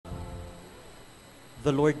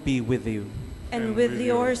The Lord be with you. And with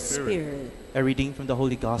your spirit. A reading from the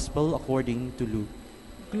Holy Gospel according to Luke.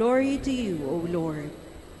 Glory to you, O Lord.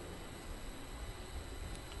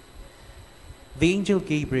 The angel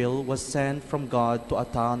Gabriel was sent from God to a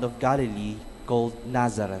town of Galilee called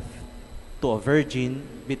Nazareth, to a virgin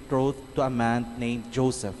betrothed to a man named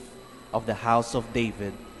Joseph of the house of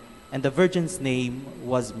David, and the virgin's name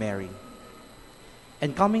was Mary.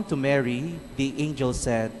 And coming to Mary, the angel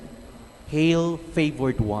said, "Hail,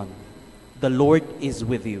 favored one, the Lord is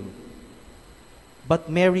with you." But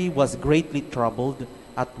Mary was greatly troubled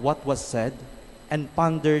at what was said, and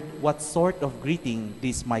pondered what sort of greeting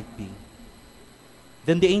this might be.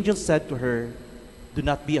 Then the angel said to her, "Do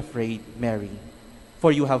not be afraid, Mary, for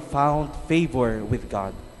you have found favor with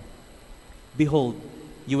God. Behold,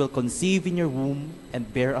 you will conceive in your womb and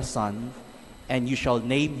bear a son, and you shall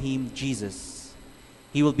name him Jesus.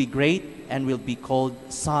 He will be great and will be called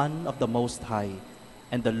Son of the Most High,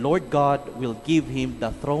 and the Lord God will give him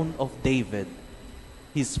the throne of David,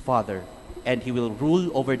 his father, and he will rule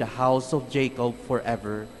over the house of Jacob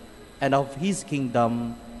forever, and of his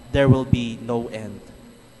kingdom there will be no end."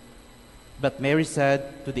 But Mary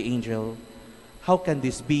said to the angel, "How can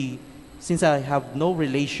this be, since I have no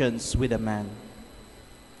relations with a man?"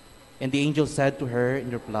 And the angel said to her in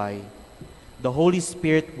reply, "The Holy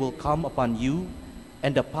Spirit will come upon you,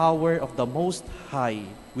 and the power of the Most High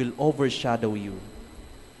will overshadow you.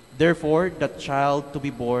 Therefore, the child to be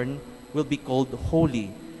born will be called Holy,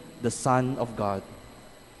 the Son of God.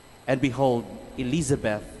 And behold,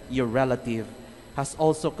 Elizabeth, your relative, has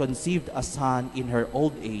also conceived a son in her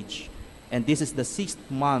old age, and this is the 6th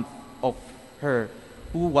month of her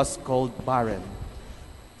who was called barren.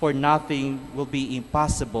 For nothing will be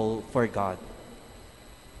impossible for God."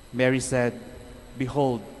 Mary said,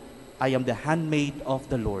 "Behold, I am the handmaid of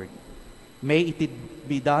the Lord. May it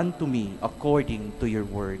be done to me according to your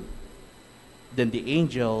word." Then the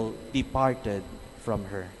angel departed from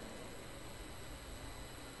her.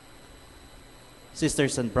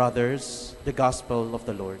 Sisters and brothers, the Gospel of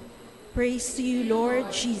the Lord. Praise to you, Lord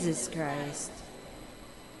Jesus Christ.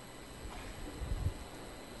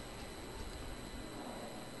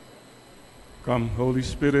 Come, Holy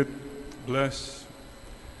Spirit, bless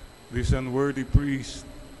this unworthy priest,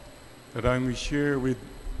 that I may share with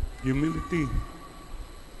humility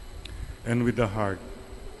and with the heart,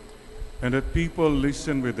 and that people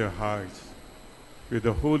listen with their hearts, with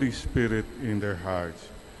the Holy Spirit in their hearts.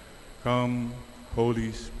 Come,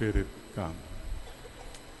 Holy Spirit, come.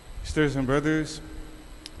 Sisters and brothers,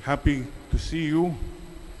 happy to see you.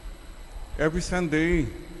 Every Sunday,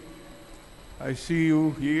 I see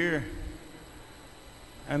you here,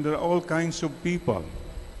 and there are all kinds of people.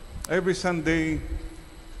 Every Sunday,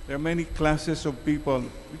 there are many classes of people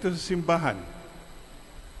dito sa simbahan.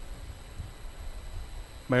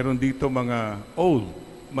 Mayroon dito mga old,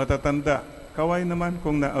 matatanda. Kaway naman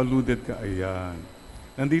kung na-alluded ka. Ayan.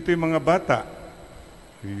 Nandito yung mga bata.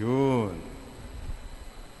 Ayun.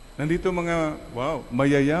 Nandito mga, wow,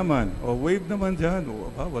 mayayaman. O, wave naman dyan.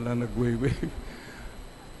 O, wala nag-wave.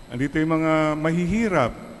 Nandito yung mga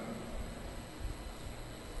mahihirap.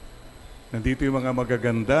 Nandito yung mga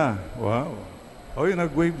magaganda. Wow. O, yung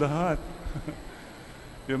nag-wave lahat.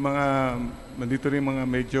 Yung mga, nandito rin mga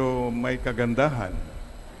medyo may kagandahan.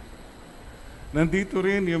 Nandito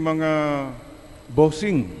rin yung mga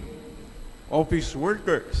bossing, office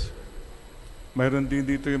workers. Mayroon din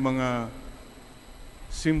dito yung mga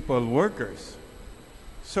simple workers.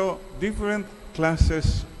 So, different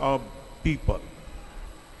classes of people.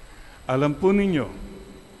 Alam po ninyo,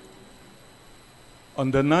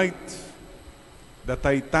 on the night, the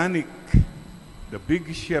Titanic, the big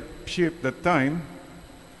ship that time,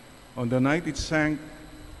 on the night it sank,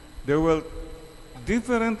 there were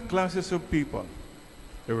different classes of people.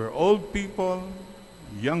 There were old people,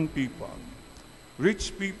 young people,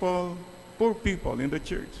 rich people, poor people in the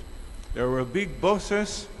church. There were big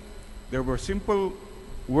bosses, there were simple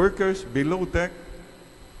workers below deck.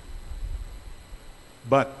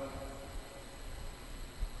 But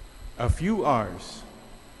a few hours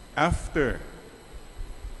after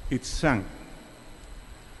it sank,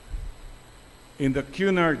 in the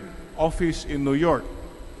Cunard office in New York,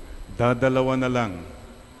 dadalawa na lang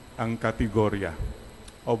ang kategorya.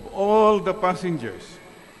 Of all the passengers,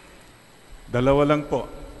 dalawa lang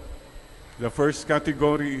po. The first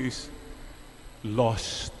category is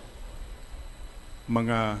lost,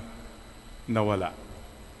 mga nawala.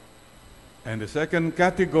 And the second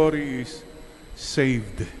category is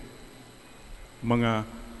saved, mga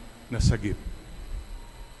nasagip.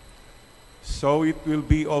 So it will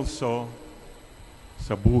be also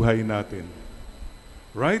sa buhay natin.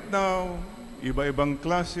 Right now, iba-ibang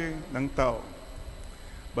klase ng tao.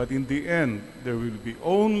 But in the end, there will be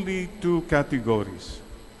only two categories.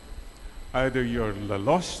 Either you're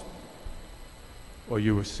lost or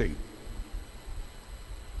you were saved.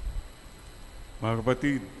 Mga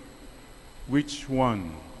kapatid, which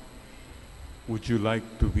one would you like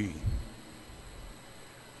to be?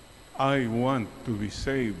 I want to be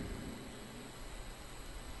saved.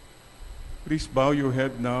 Please bow your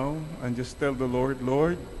head now and just tell the Lord,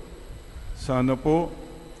 Lord, sana po,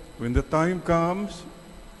 when the time comes,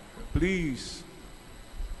 please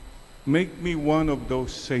make me one of those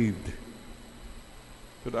saved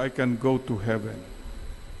so that I can go to heaven.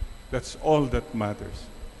 That's all that matters.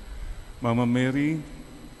 Mama Mary,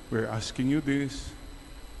 we're asking you this.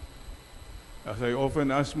 As I often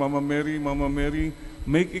ask Mama Mary,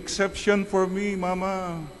 make exception for me,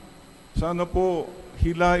 Mama. Sana po,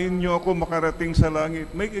 hilain niyo ako makarating sa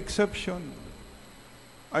langit. Make exception.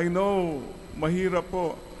 I know, mahirap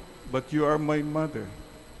po, but you are my mother.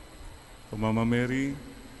 So Mama Mary,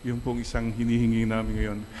 yung pong isang hinihingi namin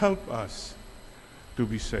ngayon, help us to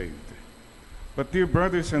be saved. But dear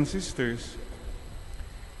brothers and sisters,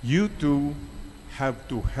 you too have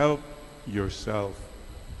to help yourself.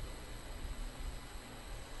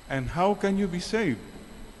 And how can you be saved?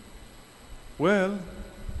 Well,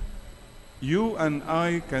 you and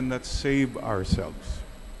I cannot save ourselves.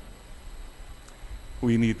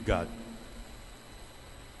 We need God.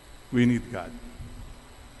 We need God.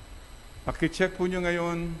 Paki-check po nyo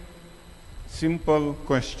ngayon, simple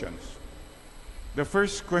questions. The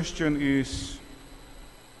first question is,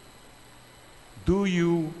 do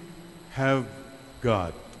you have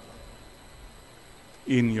God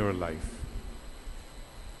in your life?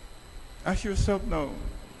 Ask yourself now,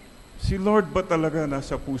 si Lord ba talaga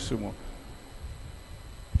nasa puso mo?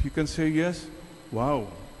 If you can say yes, wow,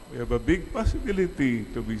 we have a big possibility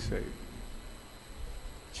to be saved.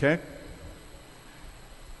 Check.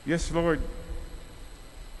 Yes, Lord.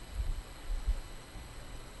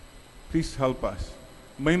 Please help us.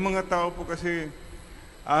 May mga tao po kasi,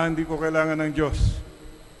 hindi ko kailangan ng Diyos.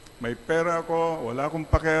 May pera ako, wala akong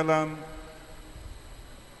pakialam,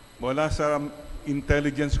 wala sa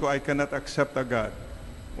intelligence ko, I cannot accept a God.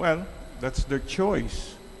 Well, that's their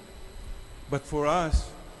choice. But for us,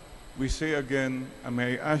 we say again, and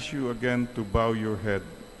may I ask you again to bow your head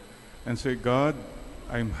and say, God,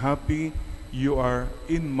 I'm happy you are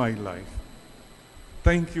in my life.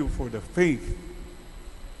 Thank you for the faith.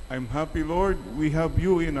 I'm happy, Lord, we have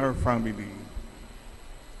you in our family.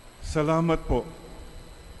 Salamat po.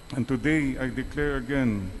 And today, I declare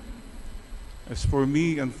again, as for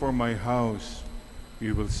me and for my house,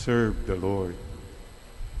 we will serve the Lord.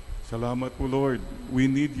 Salamat po, Lord.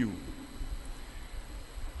 We need you.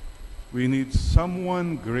 We need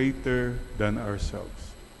someone greater than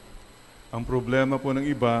ourselves. Ang problema po ng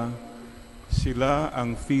iba, sila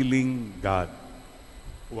ang feeling God.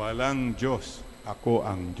 Walang Diyos, ako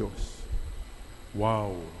ang Diyos.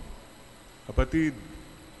 Wow. Kapatid,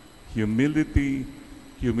 humility.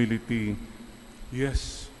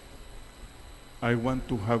 Yes, I want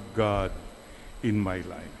to have God in my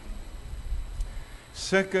life.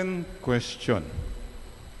 Second question,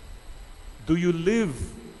 do you live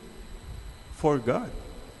for God?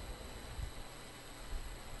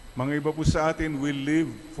 Mga iba po sa atin, we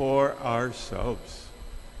live for ourselves.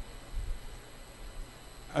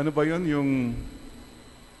 Ano ba yun?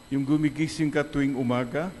 Yung gumigising ka tuwing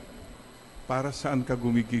umaga, para saan ka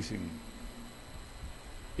gumigising?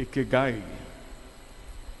 Ikigai.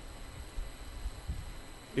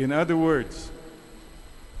 In other words,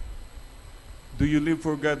 do you live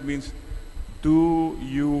for God means, do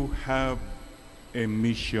you have a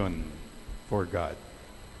mission for God?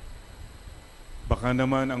 Baka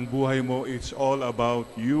naman ang buhay mo, it's all about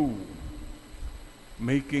you.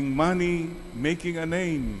 Making money, making a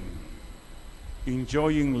name,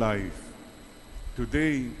 enjoying life.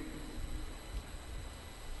 Today,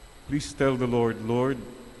 please tell the Lord, Lord,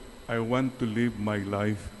 I want to live my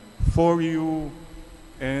life for you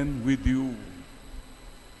and with you.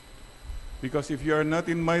 Because if you are not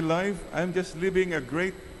in my life, I'm just living a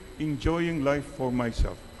great, enjoying life for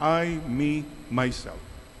myself. I, me, myself.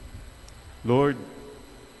 Lord,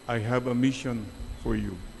 I have a mission for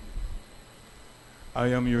you. I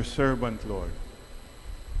am your servant, Lord.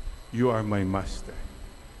 You are my master.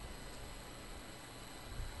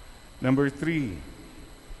 Number 3,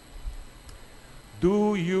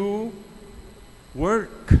 do you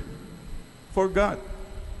work for God?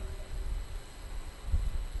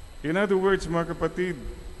 In other words, mga kapatid,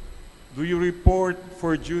 do you report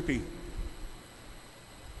for duty?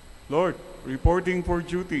 Lord, reporting for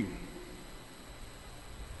duty.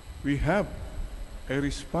 We have a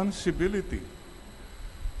responsibility.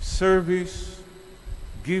 Service,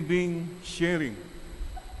 giving, sharing.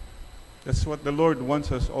 That's what the Lord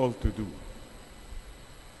wants us all to do.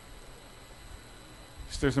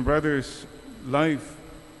 Sisters and brothers, life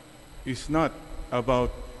is not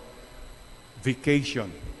about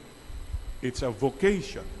vacation. It's a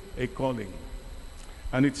vocation, a calling.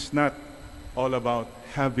 And it's not all about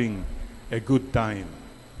having a good time.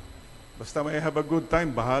 Basta may have a good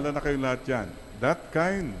time, bahala na kayo lahat yan. That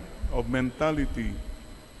kind of mentality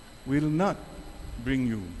will not bring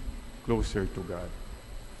you closer to God.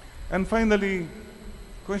 And finally,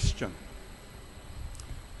 question.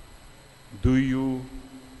 Do you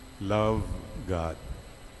love God?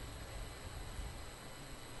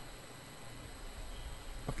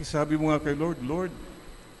 Pakisabi mo nga kay Lord, Lord,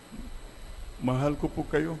 mahal ko po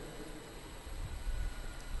kayo.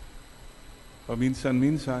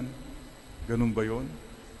 Paminsan-minsan, ganun ba yun?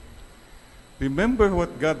 Remember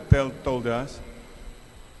what God told us?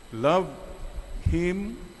 Love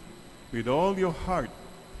Him with all your heart,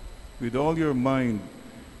 with all your mind,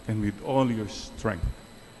 and with all your strength.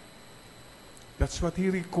 That's what He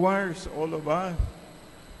requires all of us.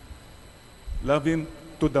 Love Him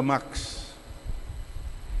to the max.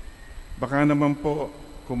 Baka naman po,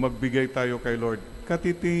 kung magbigay tayo kay Lord,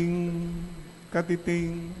 katiting,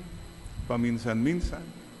 katiting, paminsan-minsan,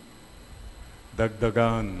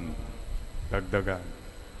 dagdagan, dagdagan.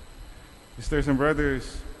 Sisters and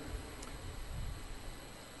brothers,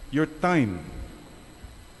 your time,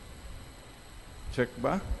 check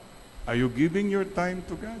ba? Are you giving your time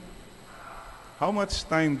to God? How much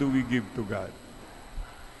time do we give to God?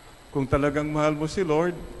 Kung talagang mahal mo si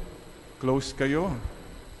Lord, close kayo.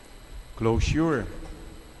 Closure.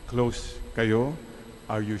 Close kayo.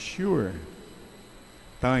 Are you sure?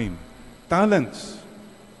 Time. Talents.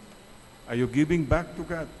 Are you giving back to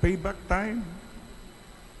God? Pay back time.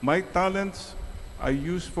 My talents I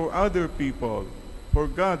use for other people, for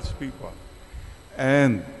God's people.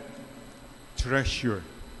 And treasure.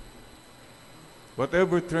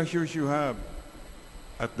 Whatever treasures you have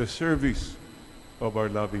at the service of our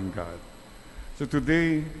loving God. So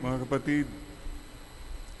today, mga kapatid,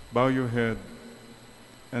 bow your head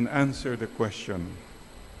and answer the question,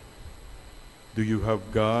 do you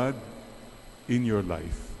have God in your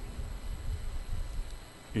life,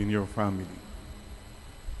 in your family?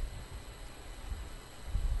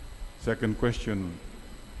 Second question,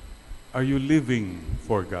 are you living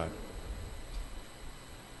for God?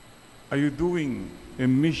 Are you doing a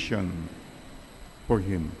mission for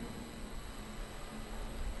Him?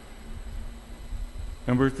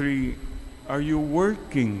 Number three, are you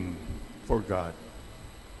working for God?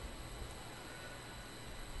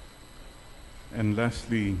 And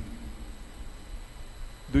lastly,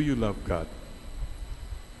 do you love God?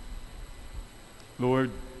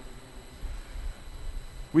 Lord,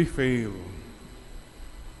 we fail.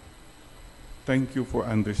 Thank you for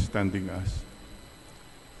understanding us.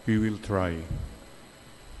 We will try.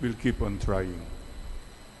 We'll keep on trying.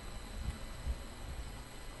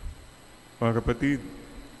 Mga kapatid,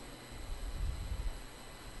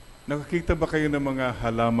 nakakita ba kayo ng mga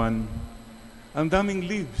halaman? Ang daming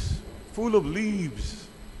leaves, full of leaves,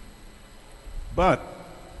 but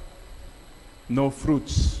no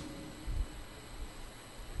fruits.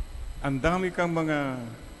 Ang dami kang mga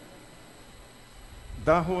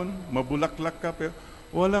dahon, mabulaklak ka, pero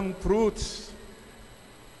walang fruits.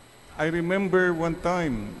 I remember one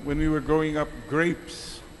time when we were growing up,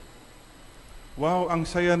 grapes. Wow, ang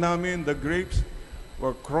saya namin, the grapes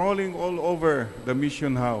were crawling all over the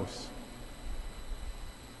mission house.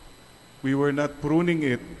 We were not pruning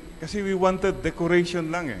it kasi we wanted decoration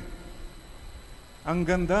lang eh. Ang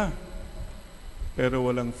ganda, pero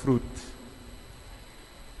walang fruit.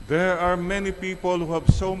 There are many people who have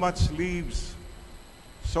so much leaves,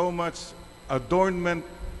 so much adornment,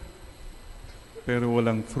 pero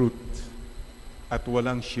walang fruit at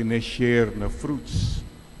walang sineshare na fruits.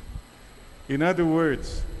 In other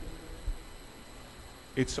words,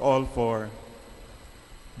 it's all for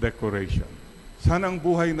decoration. Sana ang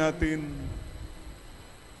buhay natin,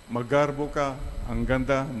 magarbo ka, ang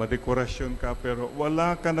ganda, madekorasyon ka, pero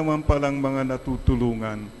wala ka naman palang mga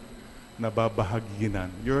natutulungan na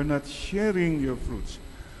babahaginan. You're not sharing your fruits.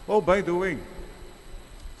 Oh, by the way,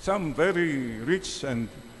 some very rich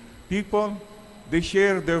and people, they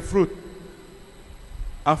share their fruit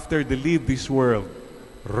after they leave this world.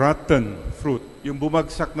 Rotten fruit. Yung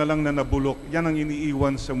bumagsak na lang na nabulok, yan ang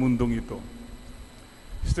iniiwan sa mundong ito.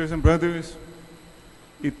 Sisters and brothers,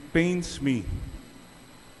 it pains me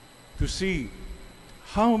to see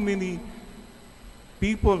how many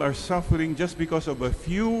people are suffering just because of a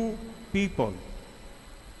few people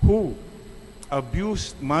who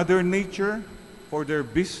abused Mother Nature for their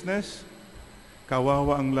business,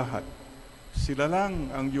 kawawa ang lahat. Sila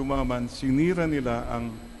lang ang yumaman, sinira nila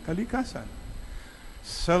ang kalikasan.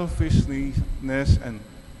 Selfishness and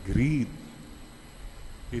greed.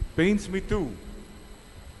 It pains me too.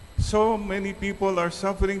 So many people are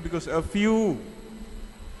suffering because a few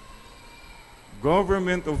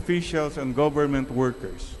government officials and government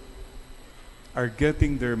workers are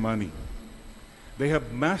getting their money. They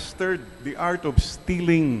have mastered the art of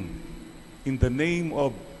stealing in the name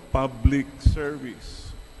of public service.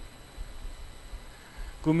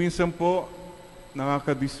 Kuminsan po,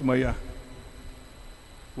 nakakadismaya.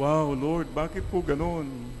 Wow, Lord, bakit po ganun?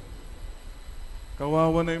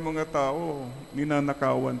 Kawawa na yung mga tao,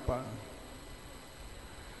 ninanakawan pa.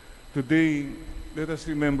 Today, let us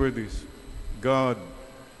remember this. God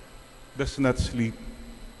does not sleep.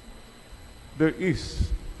 There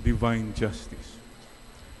is divine justice.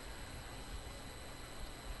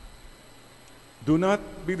 Do not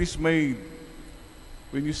be dismayed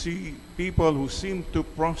when you see people who seem to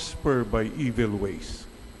prosper by evil ways.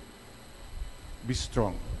 Be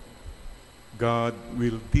strong. God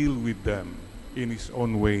will deal with them in His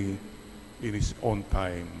own way, in His own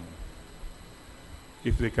time,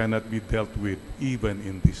 if they cannot be dealt with even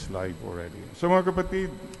in this life already. So mga kapatid,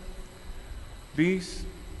 please,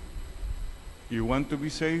 you want to be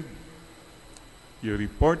saved, you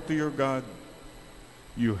report to your God,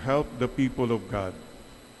 you help the people of God.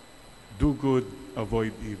 Do good,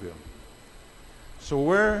 avoid evil. So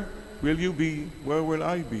where will you be? Where will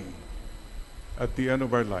I be at the end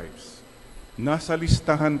of our lives? Nasa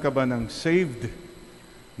listahan ka ba ng saved,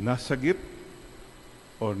 nasagip,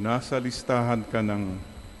 or nasa listahan ka ng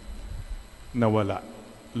nawala,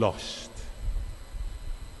 lost?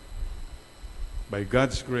 By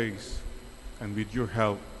God's grace and with your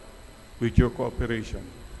help, with your cooperation,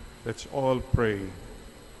 let's all pray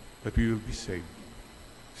that we will be saved.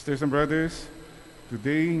 Sisters and brothers,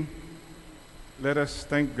 today, let us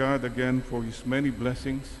thank God again for His many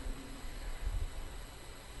blessings.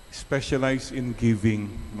 Specialize in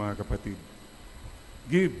giving, mga kapatid.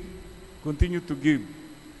 Give. Continue to give.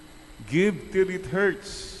 Give till it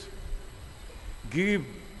hurts. Give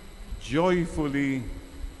joyfully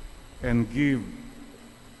and give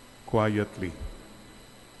quietly.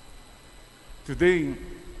 Today,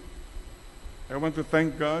 I want to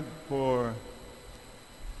thank God for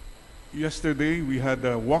yesterday we had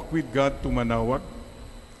a walk with God to Manaoag.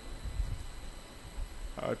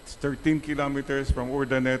 It's 13 kilometers from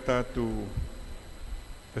Urdaneta to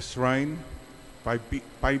the shrine, 5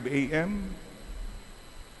 a.m.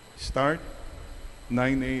 start,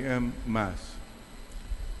 9 a.m. Mass.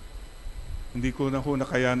 Hindi ko na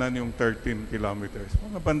nakayanan yung 13 kilometers.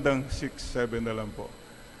 Mga bandang 6, 7 na lang po.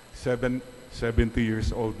 70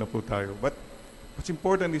 years old na po tayo. But what's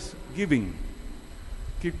important is giving.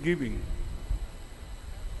 Keep giving.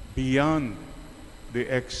 Beyond the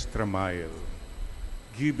extra mile.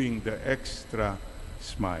 Giving the extra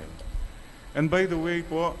smile. And by the way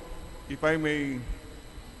po, if I may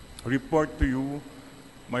report to you,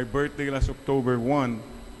 my birthday last October 1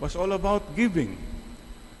 was all about giving.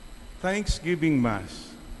 Thanksgiving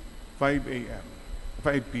Mass, 5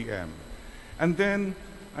 p.m. And then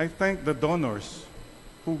I thank the donors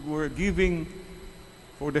who were giving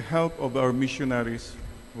for the help of our missionaries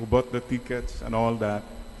who bought the tickets and all that.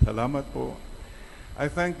 Salamat po. I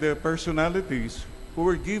thank the personalities who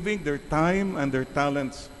were giving their time and their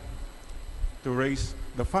talents to raise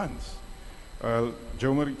the funds.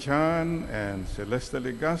 𝘱𝑚𝑎rie Chan and Celeste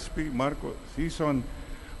Legaspi, Marco Sison,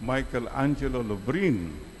 Michelangelo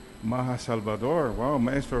Lobrin, Maha Salvador, wow,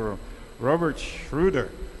 Maestro Robert Schroeder,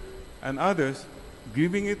 and others,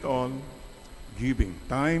 giving it all, giving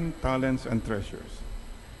time, talents, and treasures.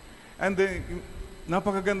 And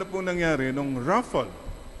napakaganda po nangyari nung raffle.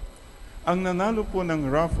 Ang nanalo po ng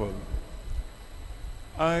raffle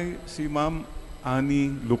ay si Ma'am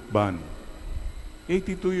Annie Lukban,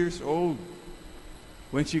 82 years old.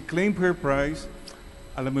 When she claimed her prize,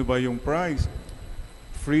 alam mo ba yung prize?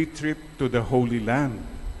 Free trip to the Holy Land.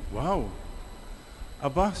 Wow!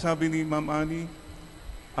 Aba, sabi ni Ma'am Annie,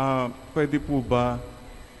 pwede po ba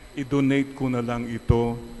i-donate ko na lang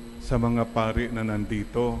ito sa mga pari na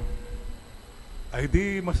nandito? Ay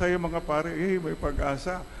di, masaya mga pari, may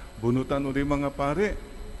pag-asa. Bunutan ulit mga pari.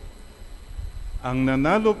 Ang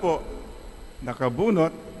nanalo po,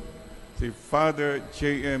 nakabunot, si Father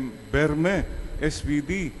𝘗𝘗𝗵𝘃𝗃,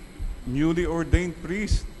 SVD, newly ordained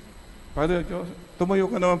priest. Father, tumayo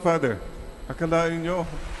ka naman, Father. Akalain nyo,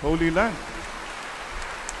 Holy Land.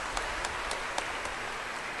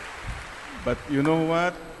 But you know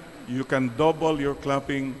what? you can double your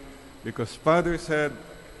clapping because Father said,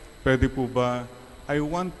 pwede po ba, I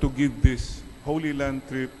want to give this Holy Land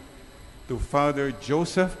trip to Father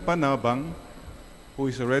Joseph Panabang, who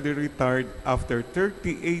is already retired after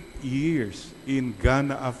 38 years in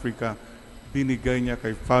Ghana, Africa. Binigay niya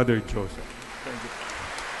kay Father Joseph. Thank you.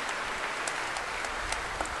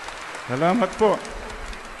 Salamat po.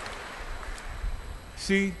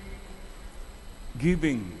 See,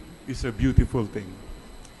 giving is a beautiful thing.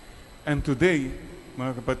 And today,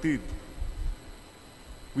 mga kapatid,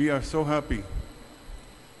 we are so happy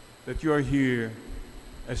that you are here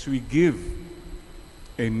as we give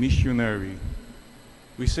a missionary.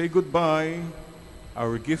 We say goodbye,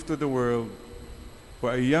 our gift to the world,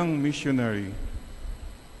 for a young missionary,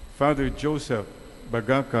 Father Joseph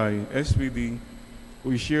Bagakay, SVD,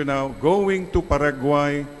 who is here now, going to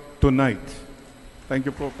Paraguay tonight. Thank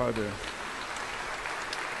you po, Father.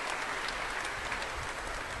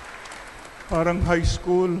 Parang high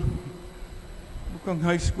school, mukhang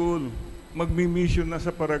high school, magmi-mission na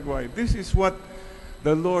sa Paraguay. This is what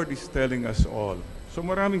the Lord is telling us all. So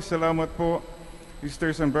maraming salamat po,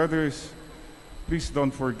 sisters and brothers. Please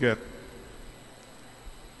don't forget,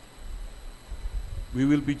 we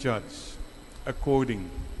will be judged according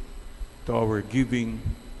to our giving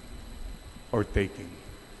or taking.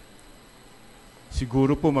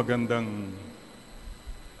 Siguro po magandang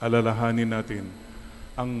alalahanin natin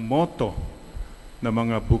ang motto ng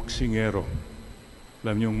mga buksingero.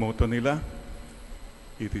 Alam niyo yung motto nila?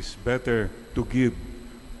 It is better to give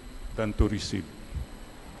than to receive.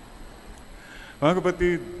 Mga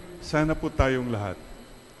kapatid, sana po tayong lahat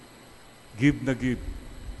give na give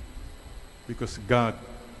because God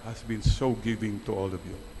has been so giving to all of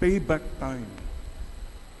you. Payback time.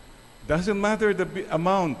 Doesn't matter the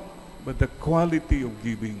amount, but the quality of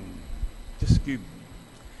giving. Just give.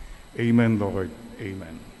 Amen, Lord.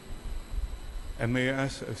 Amen. And may I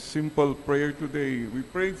ask a simple prayer today. We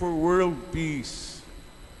pray for world peace.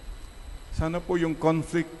 Sana po yung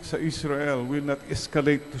conflict sa Israel will not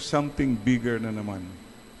escalate to something bigger na naman.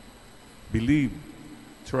 Believe,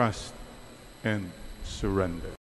 trust, and surrender.